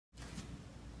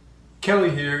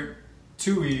Kelly here,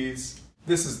 2 E's.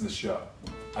 This is the show.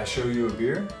 I show you a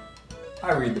beer,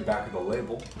 I read the back of the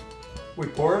label, we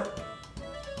pour it,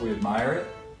 we admire it,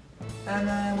 and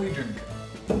then we drink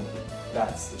it.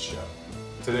 That's the show.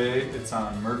 Today it's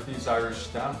on Murphy's Irish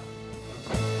Stout.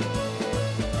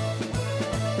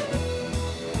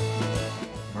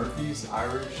 Murphy's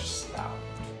Irish Stout.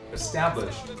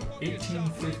 Established in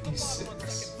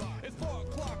 1856.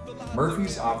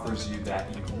 Murphy's offers you that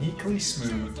uniquely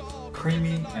smooth,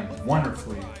 creamy, and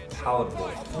wonderfully palatable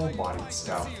full-bodied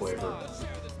stout flavor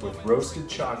with roasted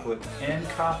chocolate and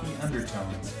coffee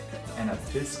undertones and a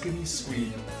biscuity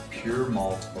sweet pure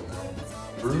malt aroma.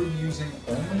 Brewed using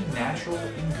only natural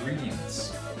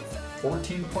ingredients.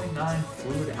 14.9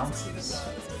 fluid ounces.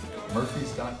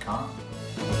 Murphys.com.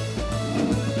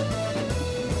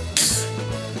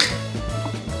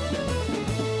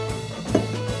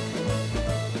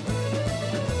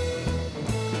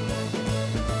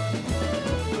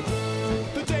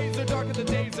 The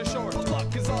days are short,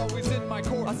 luck is always in my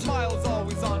court. A smile is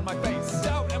always on my face.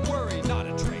 Doubt and worry, not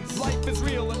a trace. Life is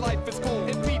real and life is cold.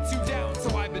 It beats you down,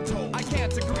 so I've been told. I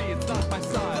can't agree, it's not my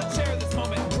style. Let's share this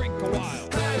moment and drink a while.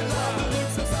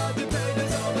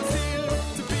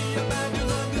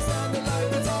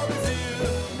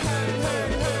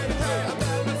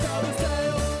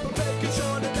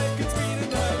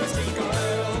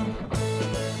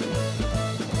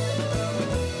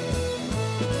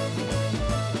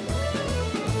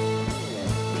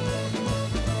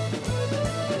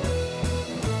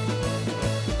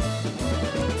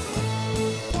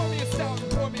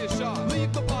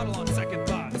 Leave the bottle on second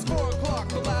thought. It's 4 o'clock,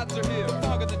 the lads are here. The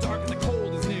fog in the dark and the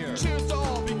cold is near. Cheers to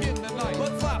all, begin the night.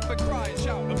 Let's laugh and cry and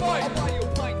shout and fight. I'll buy you a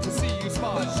pint to see you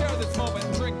smile. Let's share this moment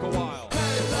and drink a while.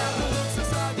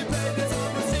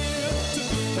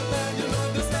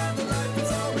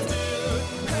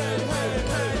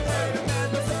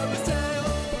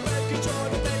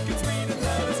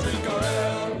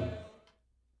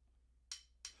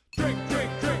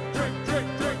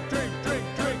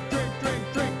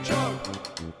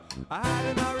 I had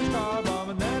an Irish car bomb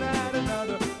and then I had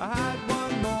another. I had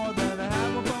one more, then I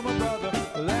had one for my brother.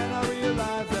 But then I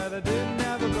realized that I didn't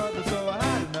have a brother, so I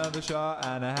had another shot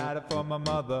and I had it for my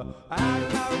mother. I had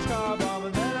an Irish car bomb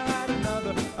and then I had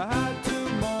another. I had 2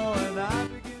 more and I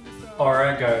began to sell.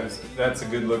 Alright guys, that's a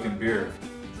good looking beer.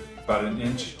 About an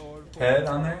inch head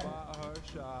on there.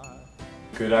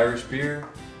 Good Irish beer.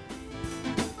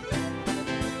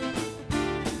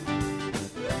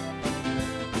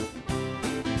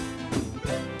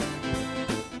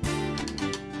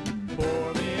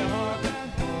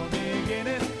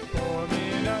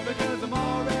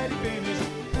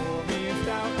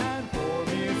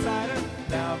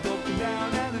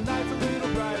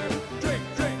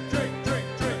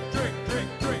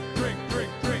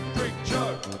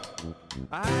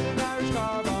 I had an Irish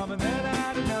car bomb and then I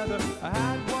had another. I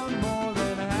had one more,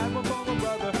 then I had one for my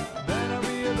brother. Then I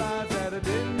realized that I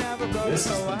didn't have a brother,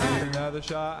 so I had another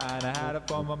shot and I had it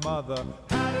for my mother.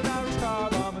 Had an Irish car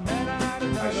bomb and then I had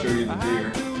another. I show you the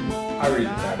beer. I read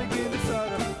the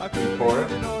back. We pour it.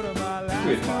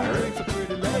 We admire it.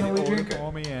 And then we drink it.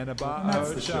 And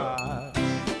that's the show.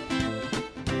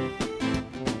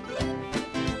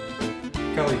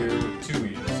 Kelly here with 2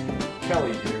 E's.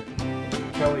 Kelly here.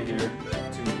 Kelly here.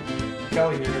 2 E's.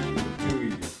 Kelly here. 2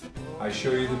 E's. I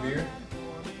show you the beer.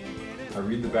 I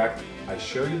read the back. I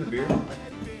show you the beer.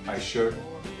 I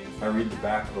read the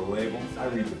back of the label. I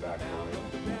read the back of the label.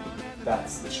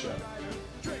 That's the show.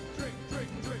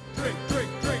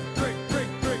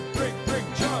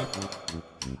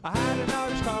 I had an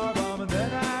Irish car bomb and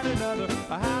then I had another.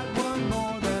 I had one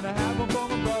more, then I had one for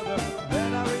my brother.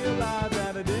 Then I realized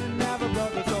that I didn't have a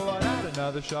brother, so I had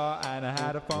another shot and I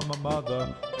had it from my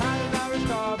mother. I had an Irish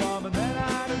car bomb and then I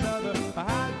had another. I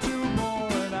had 2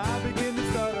 more and I began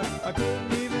to stutter. I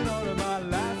couldn't even order my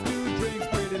last 2 drinks.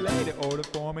 Pretty lady ordered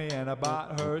for me and I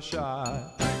bought her a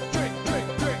shot. Drink.